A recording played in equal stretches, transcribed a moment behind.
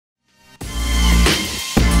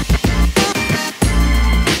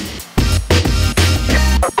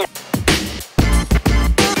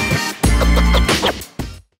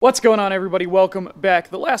What's going on, everybody? Welcome back.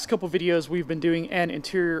 The last couple videos we've been doing an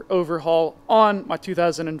interior overhaul on my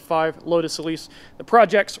 2005 Lotus Elise. The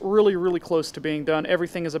project's really close to being done.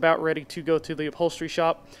 Everything is about ready to go to the upholstery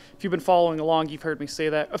shop. If you've been following along, you've heard me say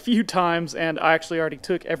that a few times, and I actually already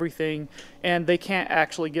took everything, and they can't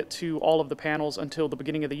actually get to all of the panels until the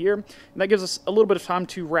beginning of the year. And that gives us a little bit of time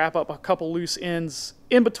to wrap up a couple loose ends.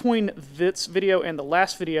 In between this video and the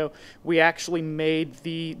last video, we actually made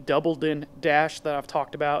the doubled-in dash that I've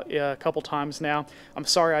talked about a couple times now. I'm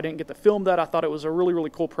sorry I didn't get to film that. I thought it was a really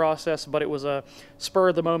cool process, but it was a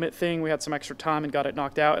spur-of-the-moment thing. We had some extra time and got it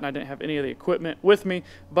knocked out, and I didn't have any of the equipment with me.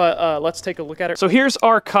 But let's take a look at it. So here's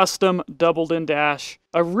our custom doubled-in dash.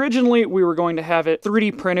 Originally, we were going to have it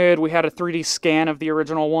 3D printed. We had a 3D scan of the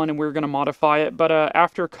original one, and we were going to modify it. But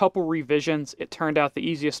after a couple revisions, it turned out the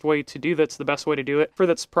easiest way to do this, the best way to do it for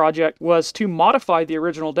this project, was to modify the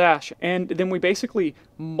original dash. And then we basically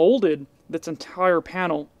molded this entire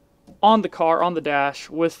panel on the car, on the dash,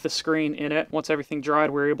 with the screen in it. Once everything dried,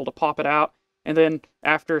 we were able to pop it out. And then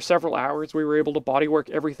after several hours, we were able to bodywork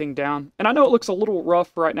everything down. And I know it looks a little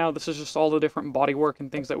rough right now. This is just all the different bodywork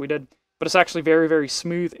and things that we did. But it's actually very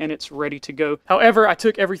smooth, and it's ready to go. However, I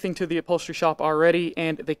took everything to the upholstery shop already,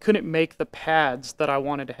 and they couldn't make the pads that I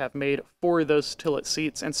wanted to have made for those Tillett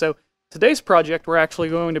seats. And so today's project, we're actually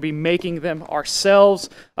going to be making them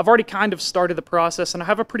ourselves. I've already kind of started the process, and I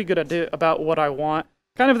have a pretty good idea about what I want.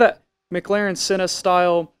 Kind of that McLaren Senna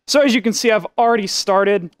style. So as you can see, I've already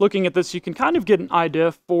started looking at this. You can kind of get an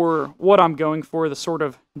idea for what I'm going for, the sort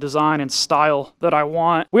of design and style that I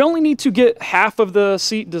want. We only need to get half of the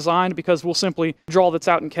seat designed because we'll simply draw this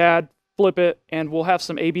out in CAD, flip it, and we'll have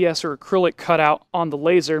some ABS or acrylic cut out on the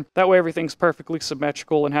laser. That way everything's perfectly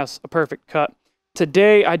symmetrical and has a perfect cut.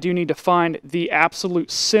 Today, I do need to find the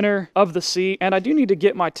absolute center of the seat, and I do need to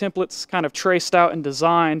get my templates kind of traced out and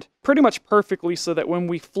designed pretty much perfectly so that when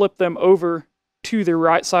we flip them over to the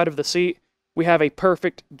right side of the seat, we have a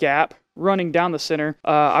perfect gap running down the center.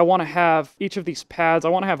 I want to have each of these pads, I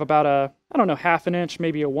want to have about a, I don't know, half an inch,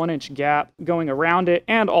 maybe a 1-inch gap going around it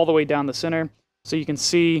and all the way down the center. So you can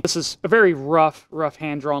see, this is a very rough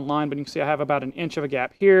hand-drawn line, but you can see I have about an inch of a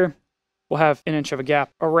gap here. We'll have an inch of a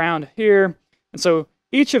gap around here. And so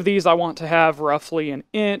each of these I want to have roughly an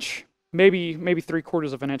inch, maybe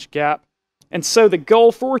 3/4 of an inch gap. And so the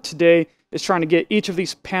goal for today is trying to get each of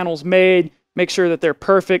these panels made, make sure that they're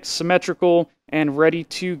perfect, symmetrical, and ready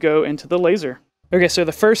to go into the laser. Okay, so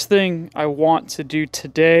the first thing I want to do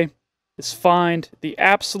today is find the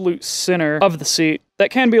absolute center of the seat.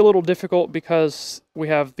 That can be a little difficult because we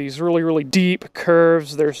have these really deep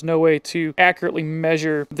curves. There's no way to accurately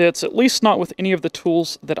measure this, at least not with any of the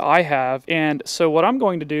tools that I have. And so what I'm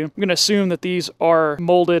going to do, I'm going to assume that these are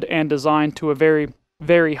molded and designed to a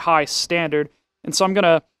very high standard. And so I'm going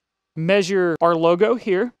to measure our logo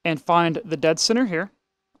here and find the dead center here.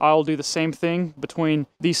 I'll do the same thing between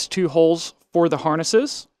these two holes for the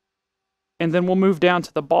harnesses. And then we'll move down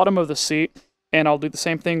to the bottom of the seat, and I'll do the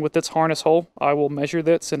same thing with this harness hole. I will measure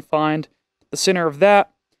this and find the center of that,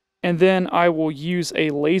 and then I will use a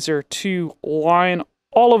laser to line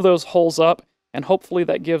all of those holes up, and hopefully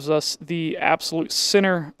that gives us the absolute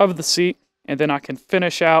center of the seat, and then I can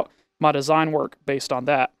finish out my design work based on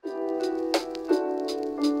that.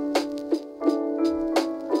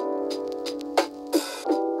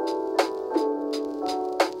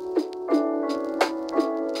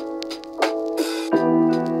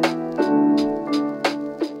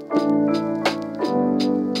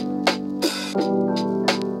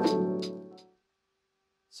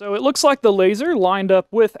 So it looks like the laser lined up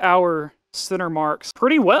with our center marks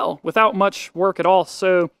pretty well without much work at all.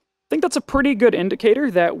 So I think that's a pretty good indicator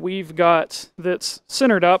that we've got this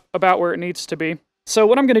centered up about where it needs to be. So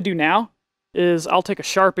what I'm going to do now is I'll take a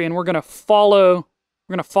Sharpie and we're going to follow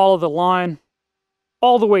the line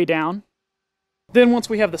all the way down. Then once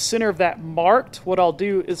we have the center of that marked, what I'll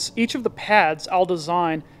do is each of the pads I'll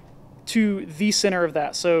design to the center of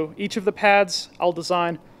that. So each of the pads I'll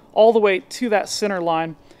design all the way to that center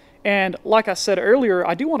line. And like I said earlier,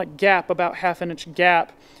 I do want a gap, about half an inch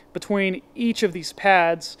gap between each of these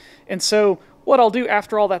pads. And so what I'll do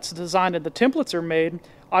after all that's designed and the templates are made,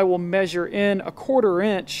 I will measure in a 1/4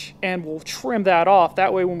 inch and we'll trim that off.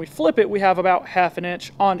 That way when we flip it, we have about half an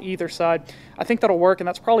inch on either side. I think that'll work, and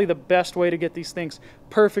that's probably the best way to get these things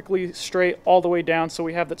perfectly straight all the way down, so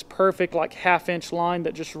we have this perfect like half-inch line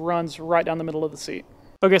that just runs right down the middle of the seat.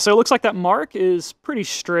 Okay, so it looks like that mark is pretty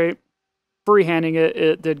straight. Freehanding it,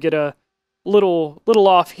 it did get a little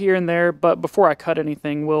off here and there, but before I cut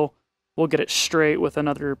anything, we'll we'll get it straight with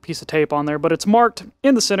another piece of tape on there. But it's marked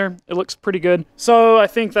in the center. It looks pretty good. So I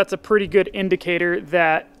think that's a pretty good indicator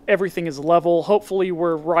that everything is level. Hopefully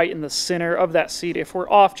we're right in the center of that seat. If we're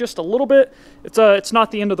off just a little bit, it's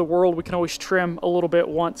not the end of the world. We can always trim a little bit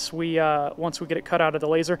once we get it cut out of the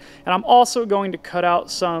laser. And I'm also going to cut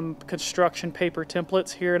out some construction paper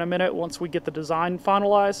templates here in a minute once we get the design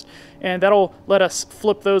finalized, and that'll let us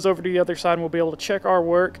flip those over to the other side and we'll be able to check our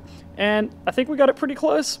work. And I think we got it pretty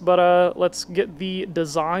close, but let's get the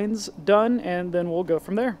designs done and then we'll go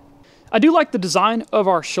from there. I do like the design of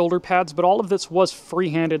our shoulder pads, but all of this was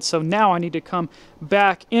freehanded, so now I need to come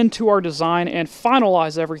back into our design and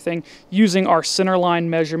finalize everything using our centerline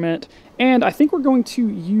measurement. And I think we're going to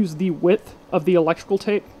use the width of the electrical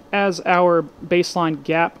tape as our baseline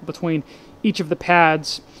gap between each of the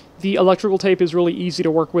pads. The electrical tape is really easy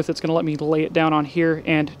to work with. It's going to let me lay it down on here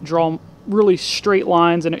and draw really straight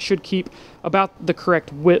lines, and it should keep about the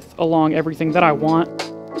correct width along everything that I want.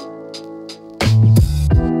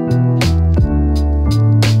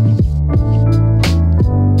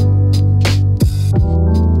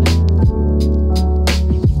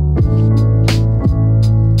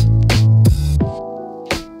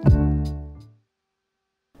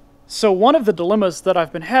 So one of the dilemmas that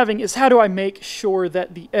I've been having is how do I make sure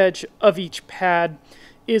that the edge of each pad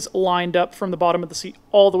is lined up from the bottom of the seat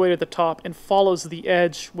all the way to the top and follows the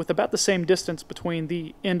edge with about the same distance between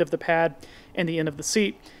the end of the pad and the end of the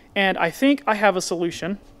seat. And I think I have a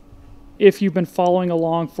solution. If you've been following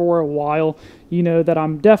along for a while, you know that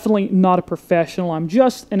I'm definitely not a professional. I'm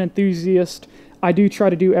just an enthusiast. I do try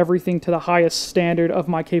to do everything to the highest standard of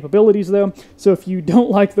my capabilities, though. So if you don't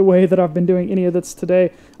like the way that I've been doing any of this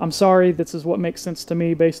today, I'm sorry. This is what makes sense to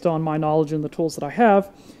me based on my knowledge and the tools that I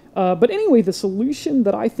have. But anyway, the solution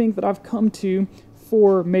that I think that I've come to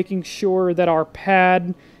for making sure that our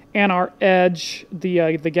pad and our edge,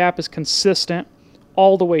 the gap is consistent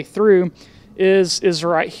all the way through, is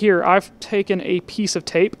right here. I've taken a piece of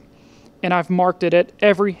tape and I've marked it at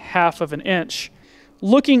every half of an inch.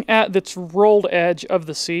 Looking at this rolled edge of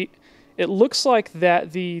the seat, it looks like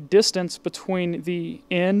that the distance between the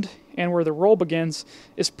end and where the roll begins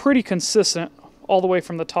is pretty consistent all the way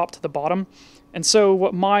from the top to the bottom. And so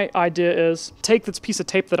what my idea is, take this piece of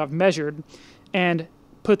tape that I've measured and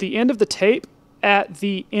put the end of the tape at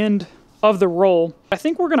the end of the roll. I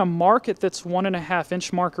think we're going to mark at this 1.5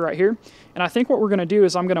 inch marker right here. And I think what we're going to do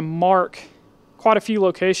is I'm going to mark quite a few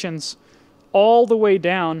locations all the way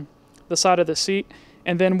down the side of the seat.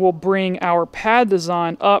 And then we'll bring our pad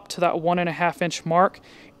design up to that 1.5 inch mark.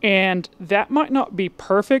 And that might not be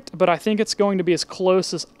perfect, but I think it's going to be as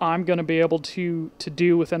close as I'm going to be able to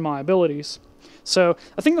do within my abilities. So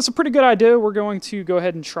I think that's a pretty good idea. We're going to go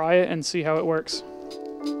ahead and try it and see how it works.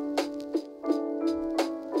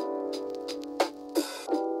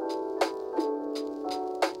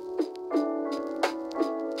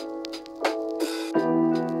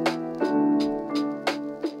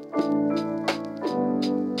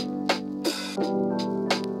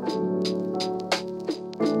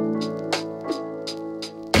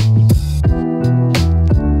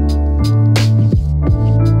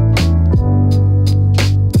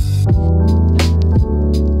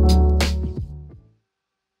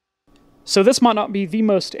 So this might not be the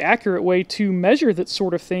most accurate way to measure that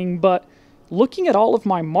sort of thing, but looking at all of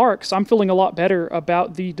my marks, I'm feeling a lot better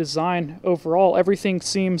about the design overall. Everything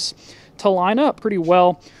seems to line up pretty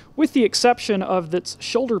well, with the exception of this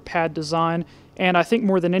shoulder pad design. And I think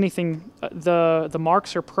more than anything, the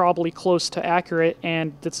marks are probably close to accurate,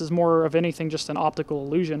 and this is more of anything just an optical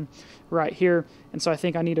illusion right here. And so I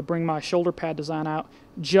think I need to bring my shoulder pad design out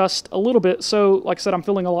just a little bit. So like I said, I'm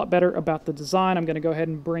feeling a lot better about the design. I'm going to go ahead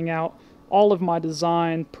and bring out all of my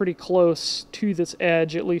design pretty close to this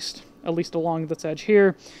edge, at least along this edge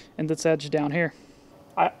here and this edge down here.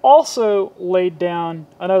 I also laid down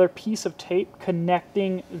another piece of tape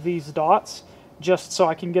connecting these dots just so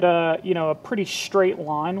I can get a pretty straight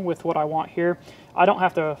line with what I want here. I'm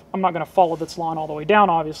not going to follow this line all the way down,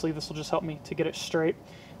 obviously. This will just help me to get it straight.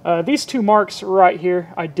 These two marks right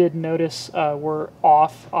here, I did notice were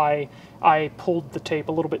off. I pulled the tape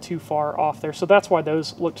a little bit too far off there, so that's why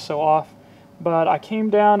those looked so off. But I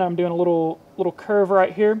came down, I'm doing a little curve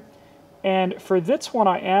right here. And for this one,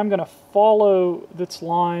 I am going to follow this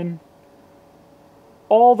line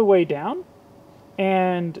all the way down.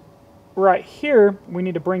 And right here, we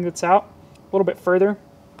need to bring this out a little bit further.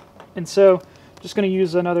 And so just going to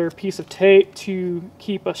use another piece of tape to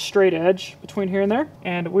keep a straight edge between here and there.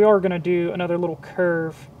 And we are going to do another little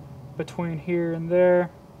curve between here and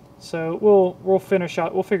there. So we'll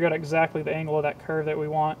figure out exactly the angle of that curve that we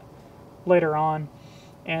want later on.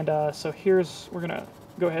 And so we're gonna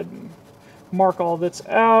go ahead and mark all that's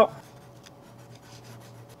out.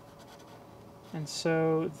 And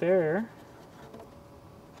so there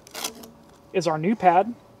is our new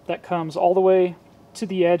pad that comes all the way to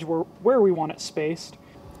the edge where we want it spaced.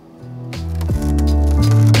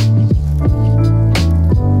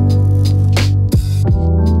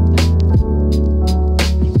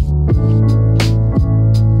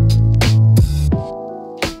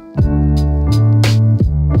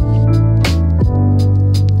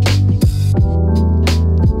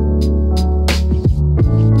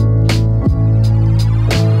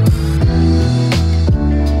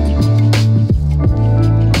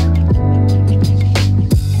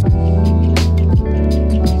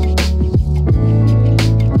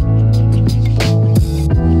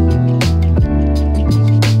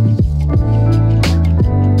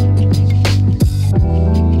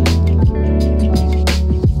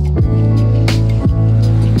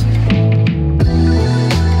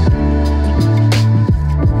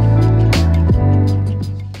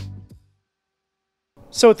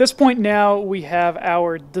 So at this point now we have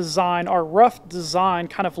our design, our rough design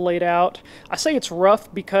kind of laid out. I say it's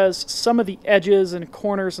rough because some of the edges and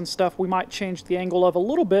corners and stuff we might change the angle of a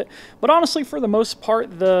little bit, but honestly for the most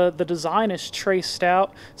part the design is traced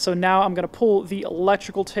out. So now I'm going to pull the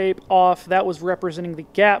electrical tape off. That was representing the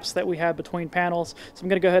gaps that we had between panels. So I'm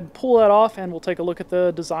going to go ahead and pull that off and we'll take a look at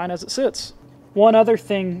the design as it sits. One other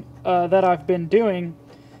thing that I've been doing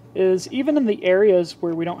is even in the areas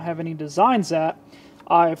where we don't have any designs at,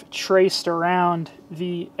 I've traced around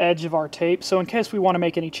the edge of our tape, so in case we want to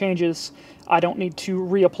make any changes, I don't need to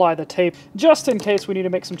reapply the tape. Just in case we need to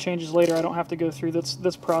make some changes later, I don't have to go through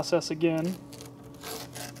this process again.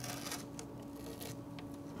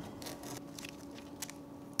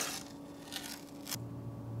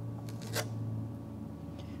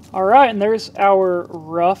 Alright, and there's our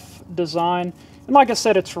rough design. And like I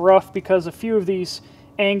said, it's rough because a few of these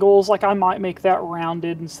angles, like I might make that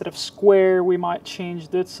rounded instead of square. We might change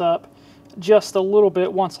this up just a little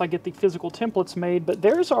bit once I get the physical templates made. But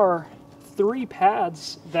there's our 3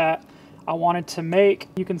 pads that I wanted to make.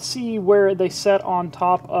 You can see where they set on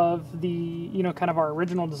top of the, you know, kind of our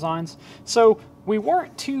original designs. So we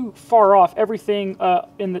weren't too far off. Everything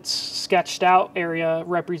in that sketched out area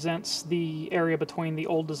represents the area between the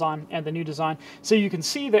old design and the new design. So you can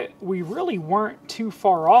see that we really weren't too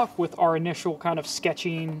far off with our initial kind of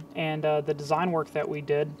sketching and the design work that we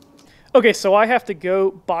did. Okay, so I have to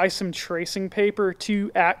go buy some tracing paper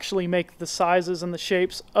to actually make the sizes and the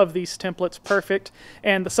shapes of these templates perfect.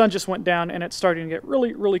 And the sun just went down and it's starting to get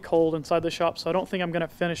really, really cold inside the shop, so I don't think I'm going to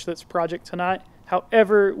finish this project tonight.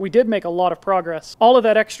 However, we did make a lot of progress. All of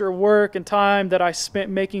that extra work and time that I spent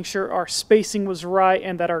making sure our spacing was right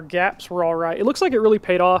and that our gaps were all right, it looks like it really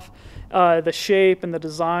paid off. The shape and the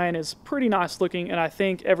design is pretty nice looking, and I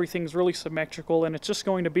think everything's really symmetrical, and it's just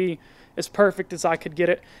going to be as perfect as I could get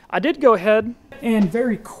it. I did go ahead and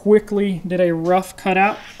very quickly did a rough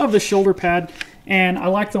cutout of the shoulder pad, and I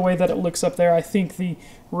like the way that it looks up there. I think the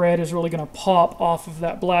red is really going to pop off of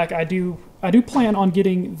that black. I do plan on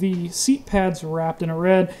getting the seat pads wrapped in a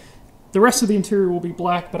red. The rest of the interior will be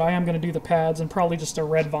black, but I am going to do the pads and probably just a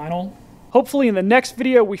red vinyl. Hopefully in the next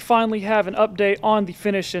video we finally have an update on the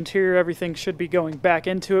finished interior. Everything should be going back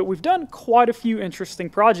into it. We've done quite a few interesting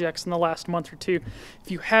projects in the last month or two. If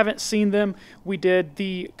you haven't seen them, we did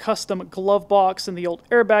the custom glove box in the old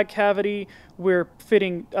airbag cavity. We're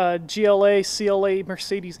fitting GLA, CLA,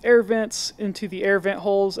 Mercedes air vents into the air vent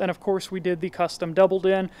holes, and of course we did the custom doubled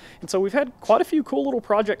in. And so we've had quite a few cool little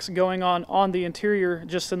projects going on the interior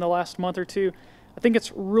just in the last month or two. I think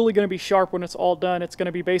it's really going to be sharp when it's all done. It's going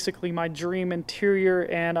to be basically my dream interior,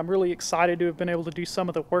 and I'm really excited to have been able to do some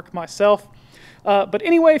of the work myself. But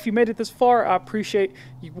anyway, if you made it this far, I appreciate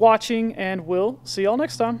you watching, and we'll see y'all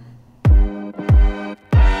next time.